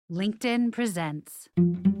LinkedIn presents.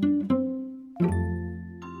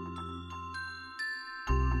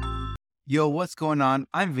 Yo, what's going on?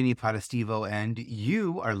 I'm Vinny Potestivo, and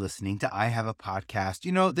you are listening to I Have a Podcast.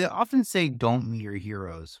 You know, they often say don't meet your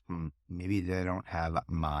heroes. Maybe they don't have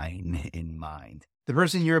mine in mind. The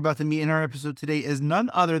person you're about to meet in our episode today is none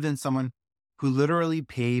other than someone who literally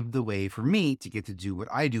paved the way for me to get to do what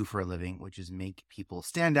I do for a living, which is make people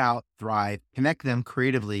stand out, thrive, connect them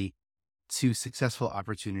creatively to successful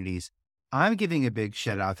opportunities. I'm giving a big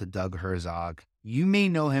shout out to Doug Herzog. You may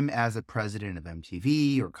know him as the president of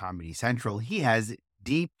MTV or Comedy Central. He has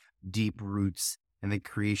deep, deep roots in the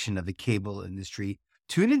creation of the cable industry.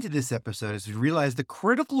 Tune into this episode as we realize the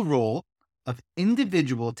critical role of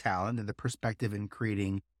individual talent and the perspective in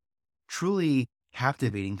creating truly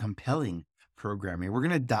captivating, compelling programming. We're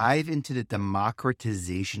going to dive into the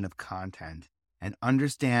democratization of content and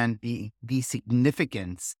understand the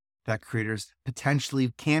significance that creators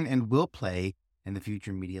potentially can and will play in the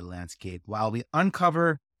future media landscape, while we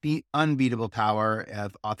uncover the unbeatable power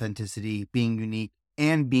of authenticity, being unique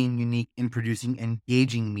in producing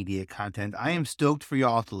engaging media content. I am stoked for you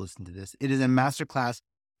all to listen to this. It is a masterclass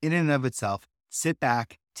in and of itself. Sit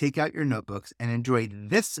back, take out your notebooks, and enjoy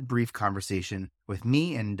this brief conversation with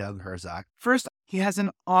me and Doug Herzog. First, he has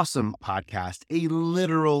an awesome podcast, a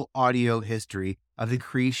literal audio history of the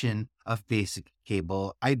creation of basic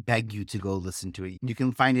cable. I beg you to go listen to it. You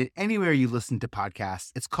can find it anywhere you listen to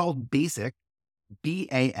podcasts. It's called Basic,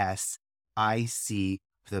 B-A-S-I-C,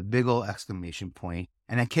 with a big ol' exclamation point.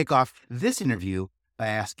 And I kick off this interview by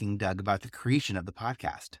asking Doug about the creation of the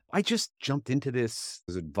podcast. I just jumped into this.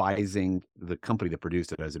 I was advising the company that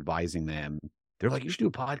produced it. I was advising them. They're like, you should do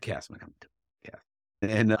a podcast. I'm like, I'm doing a podcast.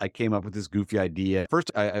 And I came up with this goofy idea. First,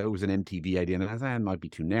 it was an MTV idea, and I thought it might be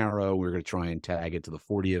too narrow. We were going to try and tag it to the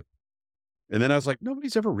 40th. And then I was like,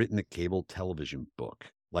 nobody's ever written a cable television book.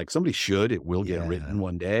 Like, somebody should. It will get written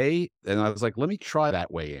one day. And I was like, let me try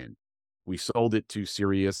that way in. We sold it to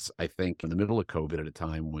Sirius, I think, in the middle of COVID at a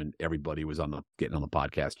time when everybody was getting on the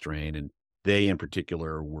podcast train. And they, in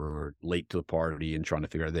particular, were late to the party and trying to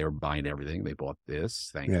figure out they were buying everything. They bought this.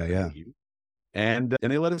 Thank you. And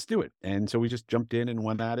they let us do it. And so we just jumped in and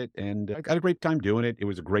went at it. And I got a great time doing it. It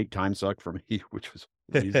was a great time suck for me, which was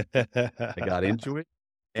amazing. I got into it.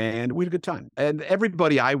 And we had a good time. And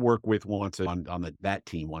everybody I work with wants that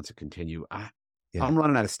team wants to continue. I'm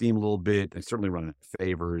running out of steam a little bit. I'm certainly running out of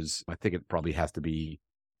favors. I think it probably has to be.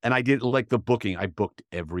 And I did like the booking. I booked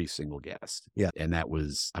every single guest. Yeah. And I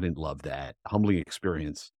didn't love that. Humbling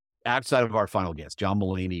experience. Outside of our final guest, John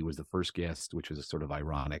Mulaney was the first guest, which was sort of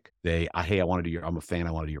ironic. I'm a fan. I want to do your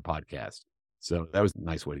podcast. So that was a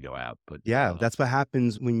nice way to go out. But that's what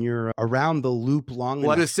happens when you're around the loop long enough.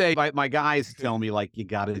 Well, to say, my guys tell me, like, you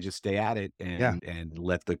got to just stay at it and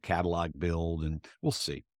let the catalog build, and we'll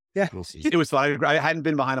see. Yeah. We'll see. It was fun. I hadn't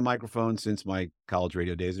been behind a microphone since my college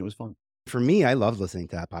radio days, and it was fun. For me, I love listening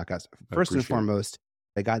to that podcast. First and foremost,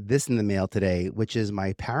 I got this in the mail today, which is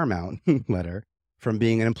my Paramount letter. From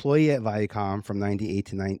being an employee at Viacom from 98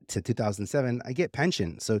 to 2007, I get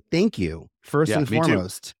pension. So thank you, first and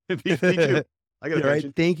foremost. Me too. I got a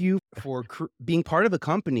pension. Thank you for being part of a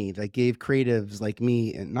company that gave creatives like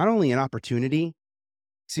me not only an opportunity.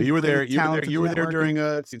 You were there. You were there during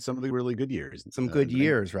some of the really good years. Some good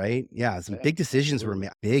years, right? Yeah, some big decisions were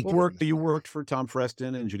made. You worked for Tom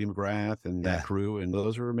Freston and Judy McGrath and that crew, and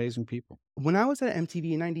those were amazing people. When I was at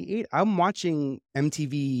MTV in 98, I'm watching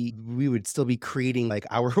MTV. We would still be creating like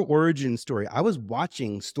our origin story. I was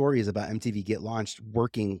watching stories about MTV get launched,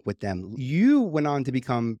 working with them. You went on to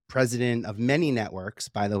become president of many networks,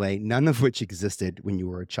 by the way, none of which existed when you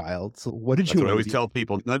were a child. So what did you? I always tell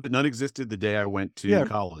people. None existed the day I went to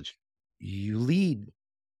college. You lead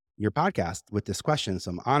your podcast with this question,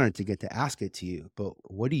 so I'm honored to get to ask it to you. But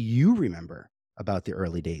what do you remember about the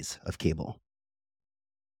early days of cable?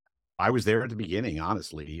 I was there at the beginning,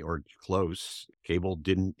 honestly, or close. Cable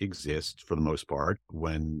didn't exist for the most part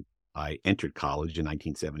when I entered college in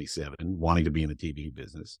 1977, wanting to be in the TV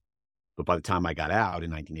business. But by the time I got out in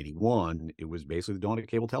 1981, it was basically the dawn of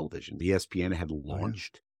cable television. The ESPN had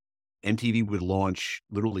launched. MTV would launch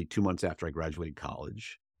literally 2 months after I graduated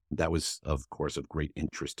college. That was, of course, of great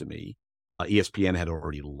interest to me. ESPN had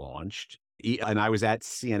already launched. And I was at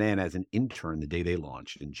CNN as an intern the day they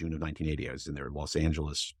launched in June of 1980. I was in their Los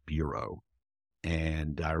Angeles bureau.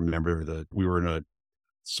 And I remember we were in a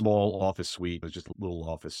small office suite. It was just a little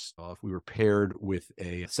office. We were paired with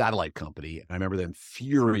a satellite company. And I remember them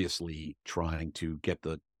furiously trying to get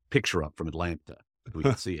the picture up from Atlanta. We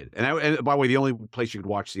could see it. And by the way, the only place you could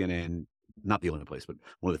watch CNN, not the only place, but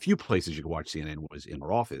one of the few places you could watch CNN was in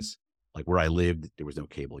our office. Like where I lived, there was no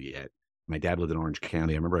cable yet. My dad lived in Orange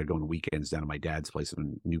County. I remember I'd go on weekends down to my dad's place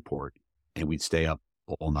in Newport, and we'd stay up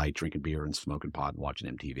all night drinking beer and smoking pot and watching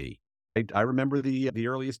MTV. I remember the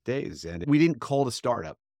earliest days, and we didn't call it a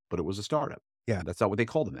startup, but it was a startup. Yeah. That's not what they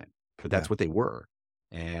called them then, but that's what they were.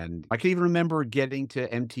 And I can even remember getting to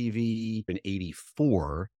MTV in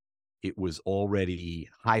 '84. It was already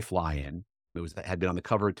high flying. Had been on the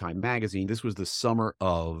cover of Time magazine. This was the summer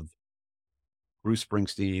of Bruce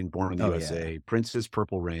Springsteen, Born in the USA, Prince's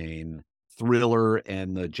Purple Rain, Thriller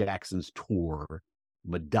and the Jacksons tour,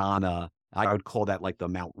 Madonna. I would call that like the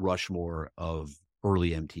Mount Rushmore of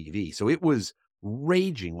early MTV. So it was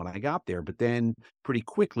raging when I got there, but then pretty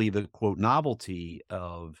quickly the quote novelty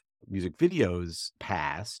of music videos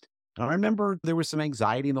passed. And I remember there was some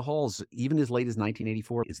anxiety in the halls, even as late as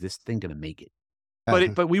 1984. Is this thing going to make it?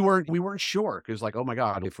 But we weren't sure, because like, oh my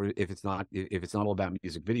God, if it's not all about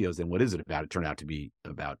music videos, then what is it about? It turned out to be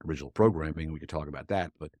about original programming. We could talk about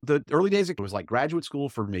that. But the early days, it was like graduate school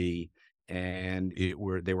for me, and they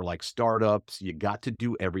were like startups. You got to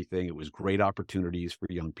do everything. It was great opportunities for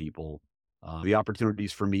young people. The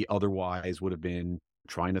opportunities for me otherwise would have been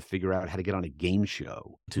trying to figure out how to get on a game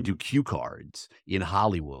show, to do cue cards in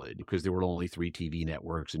Hollywood, because there were only 3 TV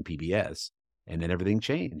networks and PBS. And then everything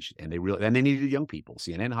changed, and they needed young people.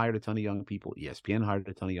 CNN hired a ton of young people. ESPN hired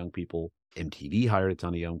a ton of young people. MTV hired a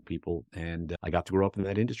ton of young people. And I got to grow up in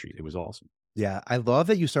that industry. It was awesome. Yeah, I love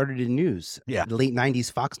that you started in news. Yeah. The late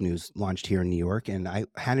 90s Fox News launched here in New York, and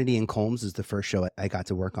Hannity and Combs is the first show I got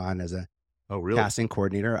to work on as a casting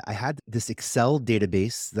coordinator. I had this Excel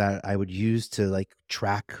database that I would use to like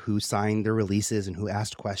track who signed their releases and who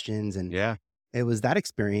asked questions. And it was that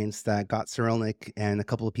experience that got Cyrilnik and a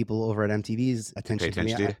couple of people over at MTV's attention to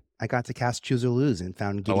me. I got to cast Choose or Lose and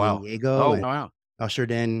found Gideon Diego and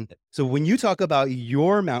ushered in. So when you talk about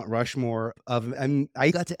your Mount Rushmore of,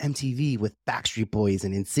 I got to MTV with Backstreet Boys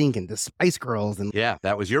and NSYNC and the Spice Girls. And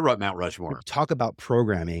that was your Mount Rushmore. Talk about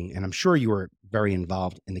programming, and I'm sure you were very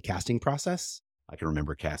involved in the casting process. I can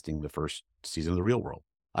remember casting the first season of The Real World.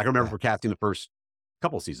 I can remember casting the first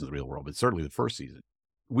couple of seasons of The Real World, but certainly the first season.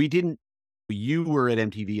 You were at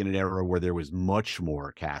MTV in an era where there was much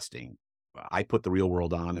more casting. I put The Real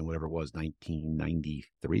World on in whatever it was,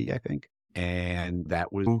 1993, I think. And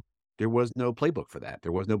there was no playbook for that.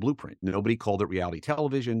 There was no blueprint. Nobody called it reality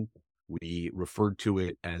television. We referred to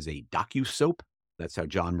it as a docu-soap. That's how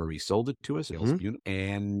John Murray sold it to us.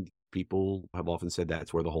 And people have often said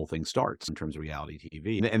that's where the whole thing starts in terms of reality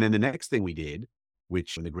TV. And then the next thing we did,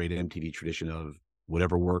 which in the great MTV tradition of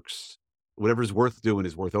whatever works, whatever's worth doing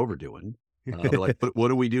is worth overdoing. Like, what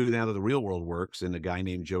do we do now that The Real World works? And a guy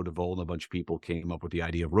named Joe DeVole and a bunch of people came up with the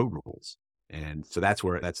idea of road rules. And so that's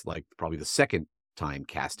like probably the second time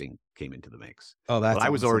casting came into the mix. Oh, that's I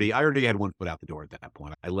already had one foot out the door at that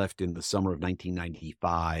point. I left in the summer of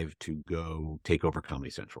 1995 to go take over Comedy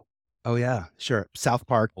Central. Oh yeah, sure. South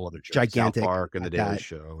Park, gigantic. South Park and the Daily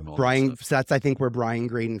Show and all Brian. that stuff. So that's, I think, where Brian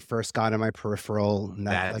Graydon first got in my peripheral. And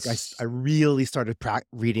I really started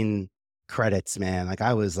reading credits, man.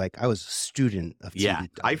 I was a student of TV. Yeah,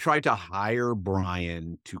 I tried to hire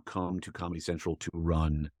Brian to come to Comedy Central to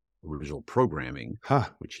run original programming,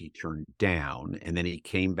 which he turned down. And then he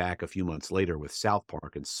came back a few months later with South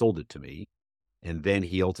Park and sold it to me. And then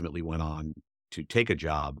he ultimately went on to take a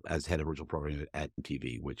job as head of original programming at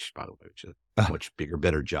MTV, which, by the way, is a much bigger,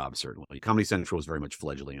 better job, certainly. Comedy Central was very much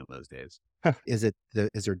fledgling in those days. Is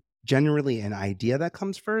there generally an idea that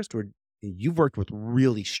comes first, or you've worked with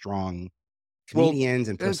really strong comedians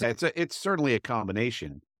and it's certainly a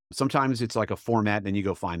combination. Sometimes it's like a format, and then you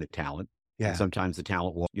go find the talent. Yeah. And sometimes the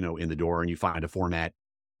talent will, in the door, and you find a format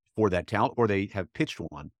for that talent, or they have pitched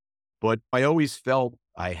one. But I always felt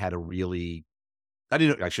I had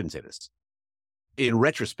I shouldn't say this. In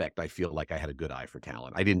retrospect, I feel like I had a good eye for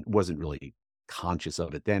talent. Wasn't really conscious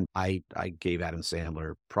of it then. I gave Adam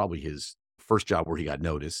Sandler probably his first job where he got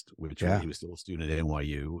noticed, which he was still a student at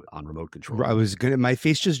NYU on remote control. My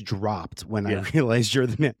face just dropped when I realized you're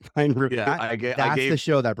the man behind Room. Yeah, that's the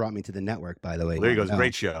show that brought me to the network, by the way. Well, there he goes.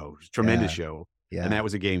 Great show. Tremendous show. Yeah. And that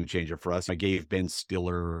was a game changer for us. I gave Ben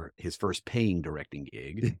Stiller his first paying directing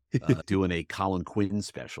gig, doing a Colin Quinn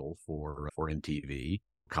special for MTV.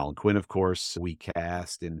 Colin Quinn, of course, we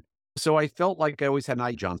cast. And so I felt like I always had an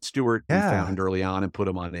eye. Jon Stewart, we found early on and put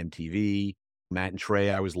him on MTV. Matt and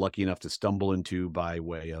Trey, I was lucky enough to stumble into by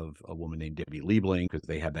way of a woman named Debbie Liebling, because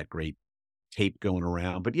they had that great tape going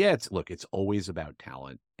around. But yeah, it's always about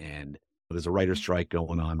talent. And there's a writer's strike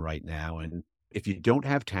going on right now. And if you don't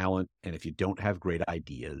have talent and if you don't have great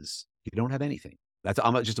ideas, you don't have anything.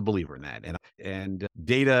 I'm just a believer in that. And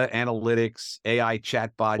data analytics, AI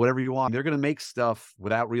chatbot, whatever you want, they're going to make stuff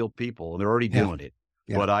without real people, and they're already doing it.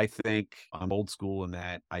 Yeah. But I think I'm old school in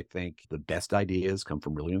that I think the best ideas come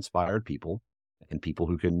from really inspired people and people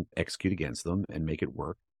who can execute against them and make it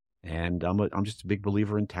work. And I'm just a big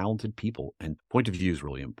believer in talented people, and point of view is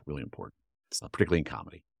really important, particularly in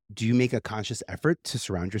comedy. Do you make a conscious effort to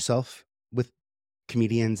surround yourself with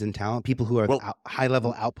comedians and talent, people who have Well, high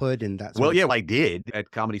level output and that sort Well, of yeah, I did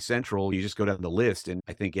at Comedy Central. You just go down the list, and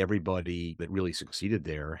I think everybody that really succeeded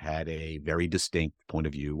there had a very distinct point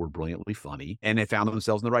of view, were brilliantly funny, and they found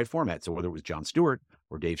themselves in the right format. So whether it was Jon Stewart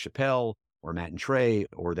or Dave Chappelle or Matt and Trey,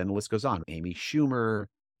 or then the list goes on, Amy Schumer,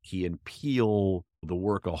 Key and Peele, The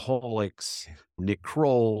Workaholics, Nick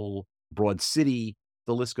Kroll, Broad City,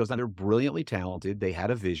 the list goes on. They're brilliantly talented. They had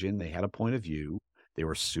a vision. They had a point of view. They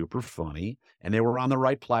were super funny, and they were on the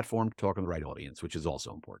right platform, talking to the right audience, which is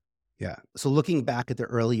also important. Yeah. So looking back at the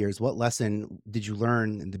early years, what lesson did you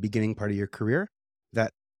learn in the beginning part of your career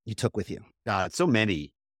that you took with you? So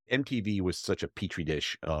many. MTV was such a petri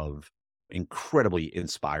dish of incredibly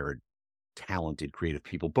inspired, talented, creative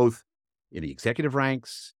people, both in the executive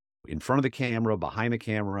ranks, in front of the camera, behind the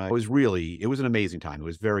camera. It was an amazing time. It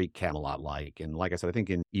was very Camelot-like. And like I said, I think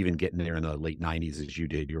in even getting there in the late 90s, as you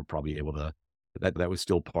did, you were probably able to, that was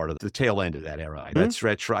still part of the tail end of that era. That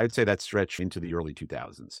stretch, I'd say that stretch into the early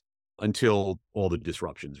 2000s until all the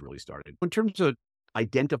disruptions really started. In terms of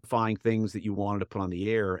identifying things that you wanted to put on the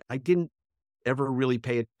air, I didn't ever really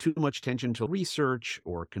pay too much attention to research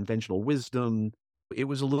or conventional wisdom. It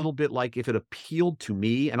was a little bit like if it appealed to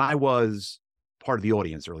me, and I was part of the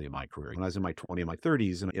audience early in my career. When I was in my 20s and my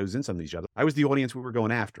 30s, and it was in some of these jobs, I was the audience we were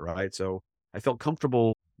going after, right? So I felt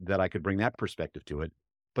comfortable that I could bring that perspective to it.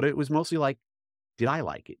 But it was mostly like, did I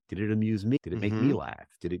like it? Did it amuse me? Did it make me laugh?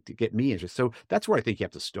 Did it get me interested? So that's where I think you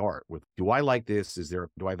have to start with, do I like this? Do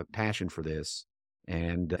I have a passion for this?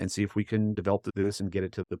 And see if we can develop this and get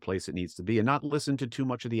it to the place it needs to be, and not listen to too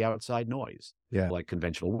much of the outside noise. Yeah. Like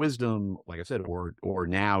conventional wisdom, like I said, or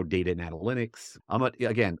now data and analytics. I'm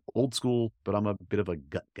again, old school, but I'm a bit of a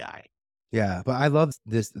gut guy. Yeah. But I love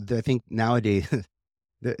this. I think nowadays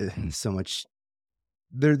there's so much.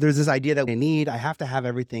 There's this idea that I have to have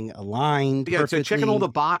everything aligned. Yeah, perfectly. so checking all the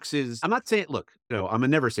I'm not saying, look, I'm a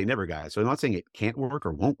never say never guy. So I'm not saying it can't work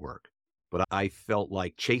or won't work, but I felt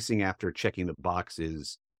like chasing after checking the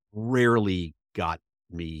boxes rarely got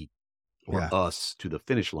me or us to the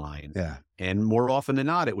finish line. Yeah. And more often than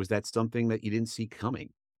not, it was something that you didn't see coming.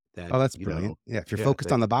 That's brilliant. If you're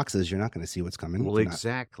focused on the boxes, you're not going to see what's coming. Well,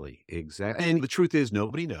 exactly. And the truth is,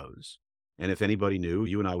 nobody knows. And if anybody knew,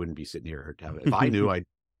 you and I wouldn't be sitting here. If I knew, I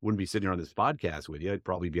wouldn't be sitting here on this podcast with you. I'd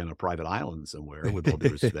probably be on a private island somewhere, with all due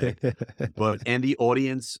respect. And the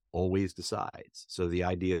audience always decides. So the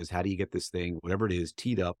idea is, how do you get this thing, whatever it is,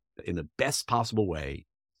 teed up in the best possible way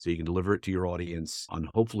so you can deliver it to your audience on,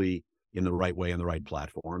 hopefully, in the right way, on the right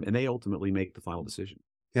platform, and they ultimately make the final decision.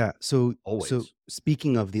 Yeah. So Always.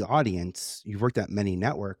 Speaking of the audience, you've worked at many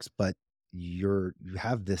networks, but you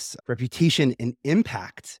have this reputation and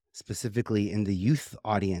impact specifically in the youth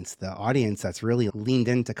audience, the audience that's really leaned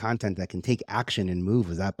into content that can take action and move.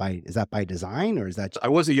 Is that by design, or is that? I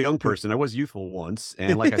was a young person. I was youthful once.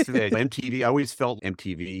 And like I said, MTV, I always felt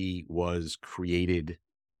MTV was created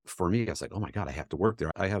for me. I was like, oh my God, I have to work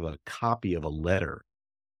there. I have a copy of a letter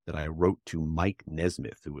that I wrote to Mike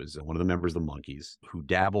Nesmith, who was one of the members of the Monkees, who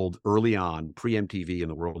dabbled early on, pre-MTV, in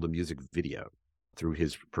the world of music video through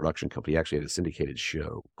his production company. He actually had a syndicated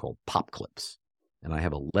show called Pop Clips. And I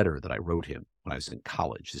have a letter that I wrote him when I was in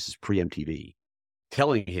college. This is pre-MTV,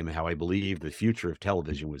 telling him how I believed the future of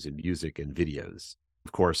television was in music and videos.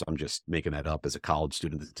 Of course, I'm just making that up as a college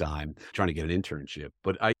student at the time, trying to get an internship.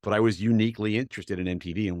 But I was uniquely interested in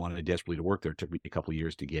MTV and wanted desperately to work there. It took me a couple of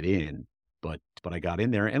years to get in. But I got in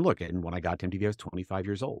there, and look, and when I got to MTV, I was 25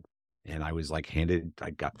 years old, and I was I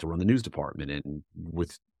got to run the news department, and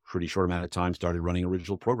with pretty short amount of time started running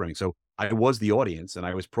original programming. So I was the audience, and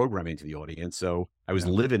I was programming to the audience. So I was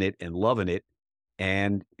living it and loving it,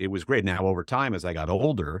 and it was great. Now, over time, as I got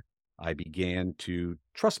older, I began to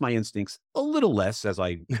trust my instincts a little less as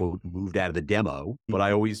I, quote, moved out of the demo, but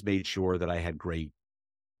I always made sure that I had great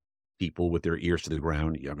people with their ears to the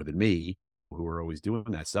ground, younger than me, who were always doing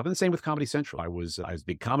that stuff. And the same with Comedy Central. I was a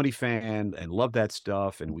big comedy fan and loved that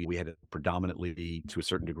stuff. And we had a predominantly, to a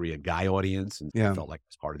certain degree, a guy audience, and I felt like I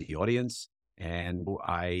was part of the audience. And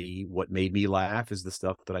what made me laugh is the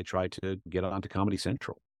stuff that I tried to get onto Comedy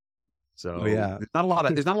Central. So there's not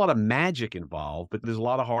a lot of magic involved, but there's a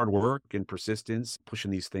lot of hard work and persistence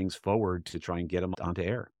pushing these things forward to try and get them onto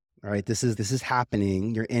air. All right, this is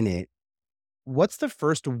happening. You're in it. What's the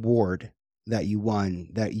first award that you won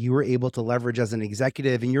that you were able to leverage as an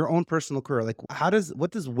executive in your own personal career? Like,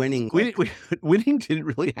 what does winning look? Winning didn't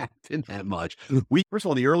really happen that much. First of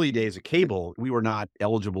all, in the early days of cable, we were not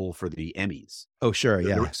eligible for the Emmys. Oh, sure.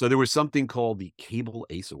 Yeah. So there was something called the Cable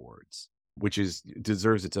Ace Awards, which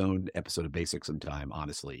deserves its own episode of Basic sometime,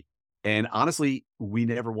 honestly. And honestly, we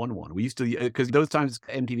never won one. We used to, because those times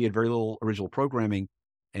MTV had very little original programming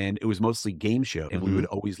and it was mostly game show. And we would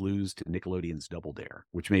always lose to Nickelodeon's Double Dare,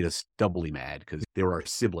 which made us doubly mad because they were our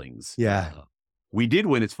siblings. Yeah. We did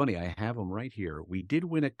win. It's funny. I have them right here. We did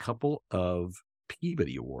win a couple of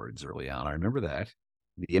Peabody Awards early on. I remember that.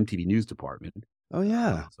 The MTV News Department. Oh,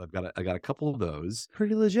 yeah. So I got a couple of those.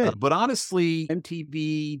 Pretty legit. But honestly,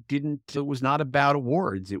 MTV it was not about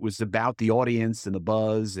awards. It was about the audience and the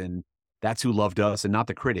buzz, and that's who loved us and not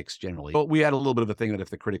the critics generally. But we had a little bit of a thing that if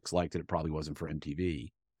the critics liked it, it probably wasn't for MTV.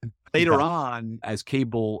 Later on, as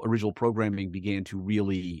cable original programming began to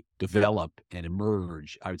really develop and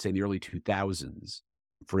emerge, I would say in the early 2000s,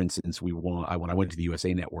 for instance, when I went to the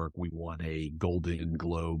USA Network, we won a Golden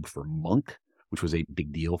Globe for Monk, which was a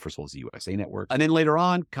big deal for the USA Network. And then later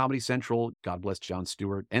on, Comedy Central, God bless Jon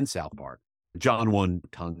Stewart, and South Park. John won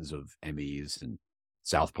tons of Emmys, and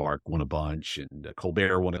South Park won a bunch, and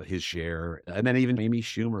Colbert won his share. And then even Amy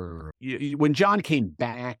Schumer. When John came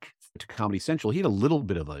back to Comedy Central, he had a little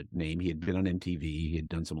bit of a name. He had been on MTV. He had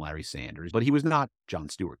done some Larry Sanders, but he was not Jon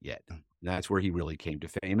Stewart yet. That's where he really came to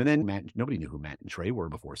fame. And then nobody knew who Matt and Trey were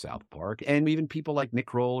before South Park. And even people like Nick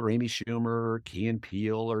Kroll or Amy Schumer or Key and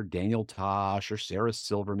Peele or Daniel Tosh or Sarah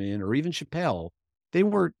Silverman or even Chappelle, they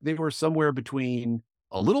were somewhere between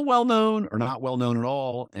a little well-known or not well-known at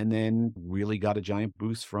all, and then really got a giant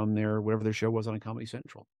boost from whatever their show was on Comedy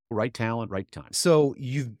Central. Right talent, right time. So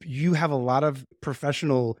you have a lot of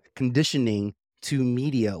professional conditioning to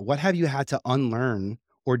media. What have you had to unlearn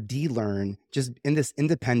or de-learn just in this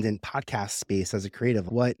independent podcast space as a creative?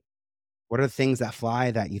 What are the things that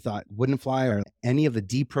fly that you thought wouldn't fly, or any of the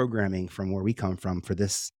deprogramming from where we come from for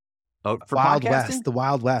this for Wild podcasting? West, the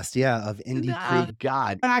Wild West, yeah, of indie creative?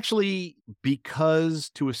 God, actually, because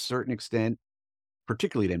to a certain extent,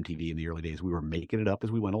 particularly at MTV in the early days, we were making it up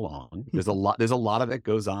as we went along. There's a lot of that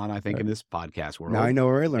goes on, I think, in this podcast world. Now I know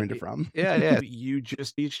where I learned it from. Yeah. You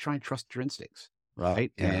just try and trust your instincts,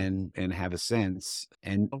 right? Yeah. And have a sense,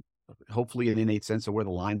 and hopefully an innate sense of where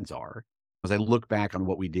the lines are. As I look back on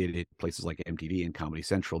what we did at places like MTV and Comedy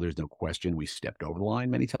Central, there's no question we stepped over the line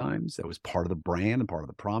many times. That was part of the brand and part of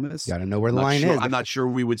the promise. Got to know where the line is. I'm not sure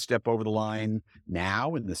we would step over the line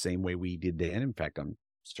now in the same way we did then. In fact, I'm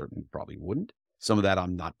certain probably wouldn't. Some of that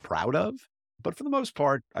I'm not proud of, but for the most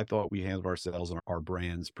part, I thought we handled ourselves and our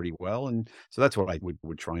brands pretty well. And so that's what I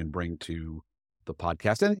would try and bring to the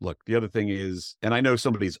podcast. And look, the other thing is, and I know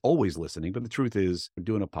somebody's always listening, but the truth is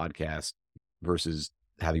doing a podcast versus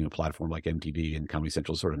having a platform like MTV and Comedy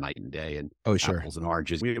Central is sort of night and day, and apples and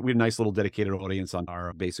oranges. We had a nice little dedicated audience on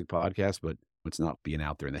our Basic podcast, but it's not being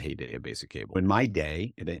out there in the heyday of Basic Cable. In my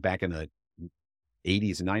day, back in the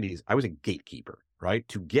 80s and 90s, I was a gatekeeper. Right?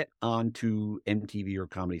 To get onto MTV or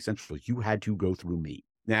Comedy Central, you had to go through me.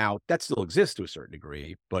 Now, that still exists to a certain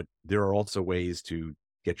degree, but there are also ways to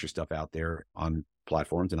get your stuff out there on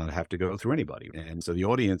platforms and not have to go through anybody. And so the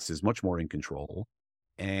audience is much more in control.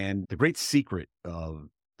 And the great secret of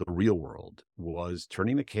the real world was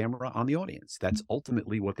turning the camera on the audience. That's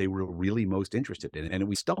ultimately what they were really most interested in. And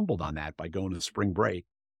we stumbled on that by going to spring break.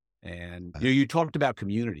 And you talked about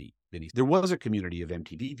community, Vinny. There was a community of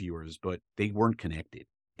MTV viewers, but they weren't connected.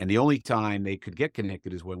 And the only time they could get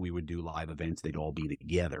connected is when we would do live events. They'd all be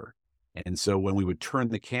together. And so when we would turn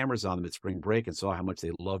the cameras on them at spring break and saw how much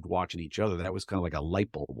they loved watching each other, that was kind of like a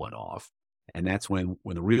light bulb went off. And that's when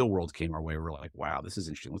the real world came our way. We were like, wow, this is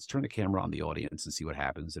interesting. Let's turn the camera on the audience and see what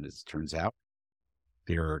happens. And as it turns out,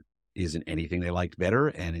 there isn't anything they liked better.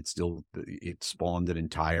 And it spawned an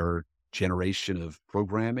entire generation of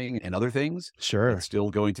programming and other things. Sure. It's still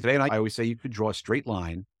going today. And I always say you could draw a straight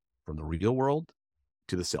line from the real world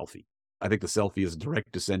to the selfie. I think the selfie is a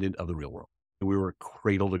direct descendant of the real world. We were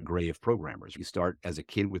cradle to grave programmers. You start as a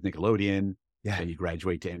kid with Nickelodeon, then you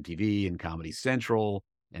graduate to MTV and Comedy Central,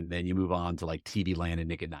 and then you move on to like TV Land and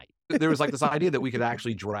Nick at Night. There was like this idea that we could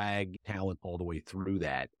actually drag talent all the way through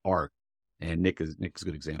that arc. And Nick's a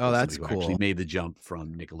good example. Oh, that's cool. Actually made the jump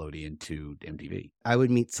from Nickelodeon to MTV. I would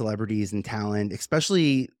meet celebrities and talent,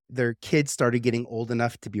 especially their kids started getting old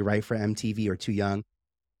enough to be right for MTV or too young.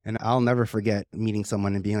 And I'll never forget meeting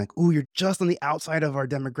someone and being like, "Oh, you're just on the outside of our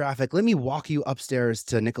demographic. Let me walk you upstairs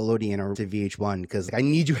to Nickelodeon or to VH1 because I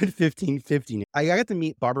need you at 15:50." I got to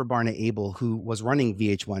meet Barbara Barnett Abel, who was running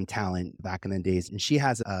VH1 talent back in the days. And she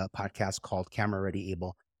has a podcast called Camera Ready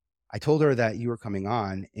Abel. I told her that you were coming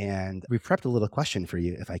on, and we prepped a little question for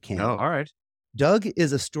you, if I can. Oh, all right. Doug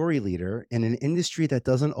is a story leader in an industry that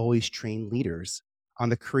doesn't always train leaders on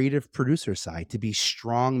the creative producer side to be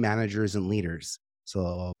strong managers and leaders.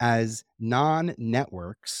 So, as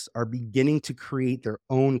non-networks are beginning to create their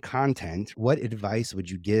own content, what advice would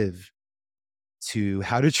you give to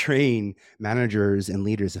how to train managers and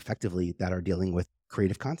leaders effectively that are dealing with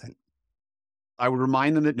creative content? I would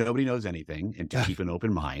remind them that nobody knows anything and to keep an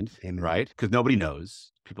open mind, Amen. right? Because nobody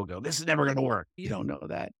knows. People go, this is never going to work. You don't know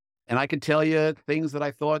that. And I can tell you things that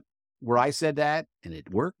I thought where I said that and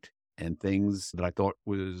it worked, and things that I thought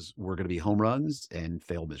were going to be home runs and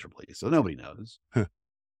failed miserably. So nobody knows. Huh.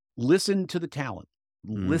 Listen to the talent.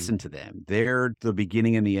 Listen to them. They're the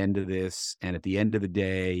beginning and the end of this. And at the end of the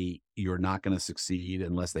day, you're not going to succeed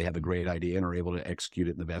unless they have a great idea and are able to execute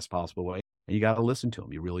it in the best possible way. And you got to listen to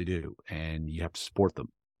them. You really do. And you have to support them.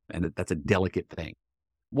 And that's a delicate thing.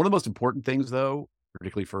 One of the most important things, though,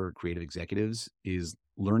 particularly for creative executives, is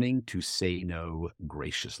learning to say no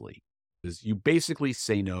graciously. Because you basically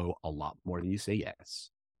say no a lot more than you say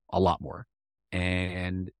yes. A lot more.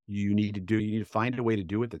 And you need to find a way to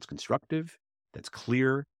do it that's constructive, that's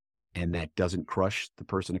clear, and that doesn't crush the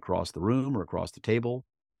person across the room or across the table,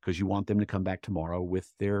 because you want them to come back tomorrow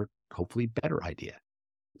with their hopefully better idea.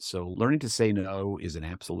 So learning to say no is an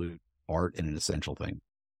absolute art and an essential thing.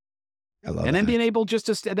 I love And then that. being able just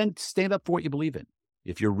to then stand up for what you believe in.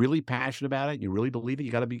 If you're really passionate about it, you really believe it,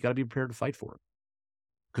 you got to be prepared to fight for it.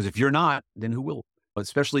 Because if you're not, then who will?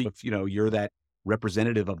 Especially if you're that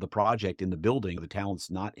representative of the project in the building, the talent's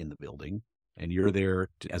not in the building, and you're there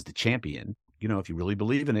as the champion. If you really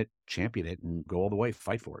believe in it, champion it and go all the way,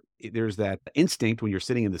 fight for it. There's that instinct when you're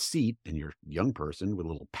sitting in the seat and you're a young person with a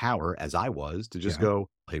little power, as I was, to just go,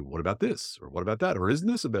 hey, what about this? Or what about that? Or isn't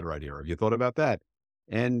this a better idea? Or have you thought about that?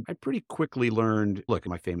 And I pretty quickly learned, look,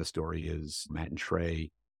 my famous story is Matt and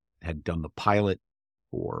Trey had done the pilot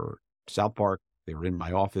for South Park. They were in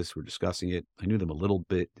my office. We were discussing it. I knew them a little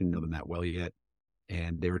bit, didn't know them that well yet.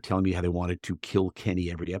 And they were telling me how they wanted to kill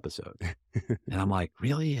Kenny every episode. And I'm like,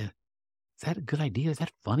 really? Is that a good idea? Is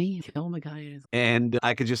that funny? Killing the guy? And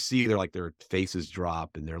I could just see their faces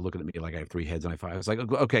drop and they're looking at me like I have three heads and I was like,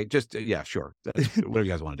 okay, just, yeah, sure. Whatever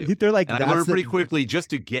you guys want to do. They're like, and I learned pretty quickly just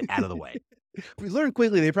to get out of the way. We learned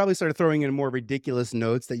quickly. They probably started throwing in more ridiculous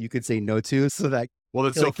notes that you could say no to, so that. Well,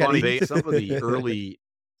 it's so funny. Some of the early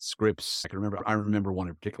scripts, I remember one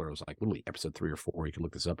in particular. It was like literally episode 3 or 4. You can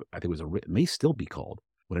look this up. I think it may still be called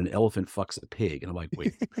When an Elephant Fucks a Pig. And I'm like,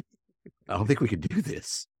 wait, I don't think we could do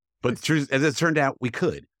this. But as it turned out, we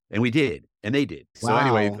could, and we did, and they did. So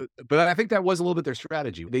anyway, but I think that was a little bit their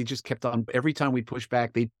strategy. They just kept on, every time we pushed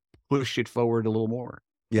back, they pushed it forward a little more.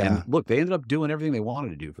 Yeah. And look, they ended up doing everything they wanted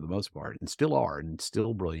to do for the most part, and still are, and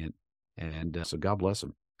still brilliant. And so God bless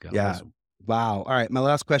them. God bless them. Wow. All right. My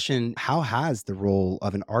last question. How has the role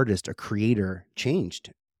of an artist, a creator,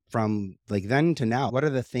 changed from like then to now? What are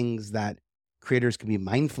the things that creators can be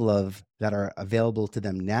mindful of that are available to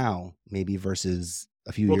them now, maybe versus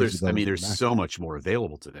a few years ago? There's so much more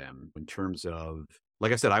available to them in terms of,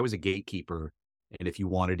 like I said, I was a gatekeeper. And if you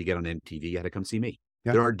wanted to get on MTV, you had to come see me.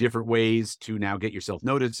 Yeah. There are different ways to now get yourself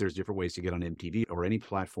noticed. There's different ways to get on MTV or any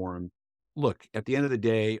platform. Look, at the end of the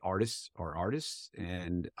day, artists are artists.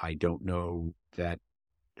 And I don't know that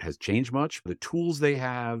has changed much. The tools they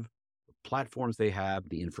have, the platforms they have,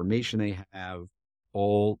 the information they have,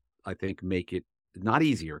 all, I think, make it not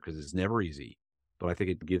easier, because it's never easy. But I think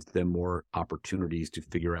it gives them more opportunities to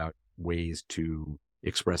figure out ways to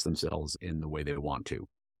express themselves in the way they want to.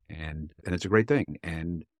 And it's a great thing.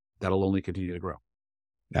 And that'll only continue to grow.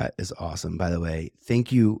 That is awesome. By the way,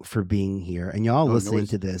 thank you for being here. And y'all listening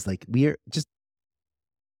to this, like, we are just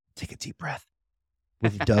take a deep breath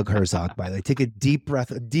with Doug Herzog, by the way. Take a deep breath,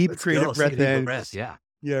 a deep creative breath in. Yeah.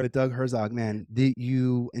 Yeah, with Doug Herzog, man.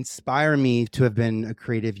 You inspire me to have been a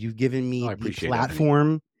creative. You've given me the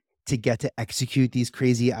platform to get to execute these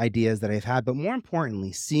crazy ideas that I've had. But more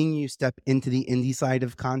importantly, seeing you step into the indie side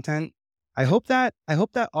of content, I hope that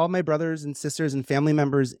all my brothers and sisters and family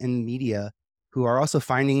members in media who are also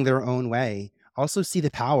finding their own way also see the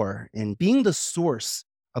power in being the source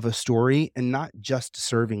of a story and not just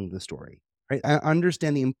serving the story, right? I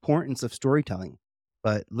understand the importance of storytelling,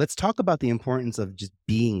 but let's talk about the importance of just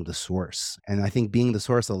being the source. And I think being the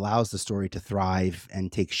source allows the story to thrive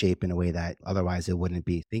and take shape in a way that otherwise it wouldn't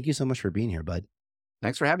be. Thank you so much for being here, bud.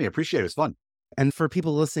 Thanks for having me. I appreciate it. It was fun. And for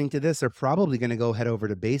people listening to this, they're probably going to go head over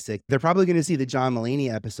to Basic. They're probably going to see the John Mulaney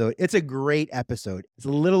episode. It's a great episode. It's a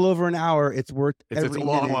little over an hour. It's worth every minute. It's a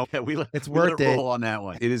long one. Yeah, it's worth it. Roll on that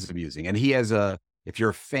one. It is amusing. And he has if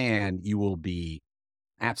you're a fan, you will be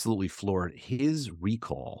absolutely floored. His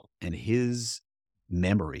recall and his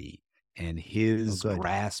memory and his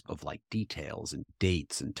grasp of like details and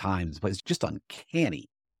dates and times, but it's just uncanny.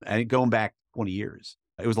 And going back 20 years,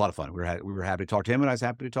 it was a lot of fun. We were happy to talk to him, and I was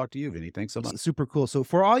happy to talk to you, Vinny. Thanks so much. Super cool. So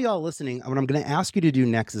for all y'all listening, what I'm going to ask you to do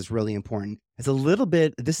next is really important. It's a little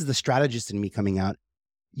bit, this is the strategist in me coming out.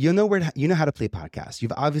 You know how to play podcasts.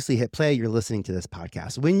 You've obviously hit play. You're listening to this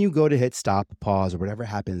podcast. When you go to hit stop, pause, or whatever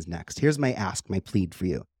happens next, here's my ask, my plead for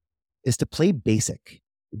you, is to play basic.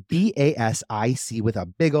 BASIC with a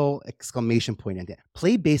big old exclamation point in it.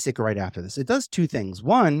 Play basic right after this. It does two things.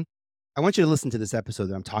 One, I want you to listen to this episode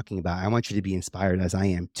that I'm talking about. I want you to be inspired as I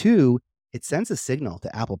am. Two, it sends a signal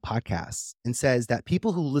to Apple Podcasts and says that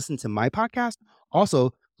people who listen to my podcast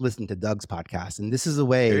also listen to Doug's podcast. And this is a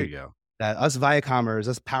way There you go. that us Viacomers,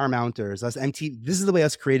 us Paramounters, us MTV, this is the way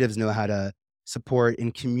us creatives know how to support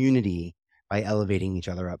in community by elevating each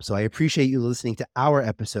other up. So I appreciate you listening to our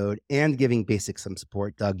episode and giving Basic some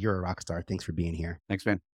support. Doug, you're a rock star. Thanks for being here. Thanks,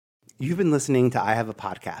 man. You've been listening to I Have a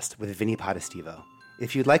Podcast with Vinny Potestivo.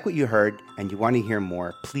 If you like what you heard and you want to hear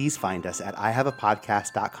more, please find us at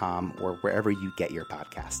ihaveapodcast.com or wherever you get your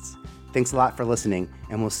podcasts. Thanks a lot for listening,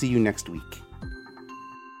 and we'll see you next week.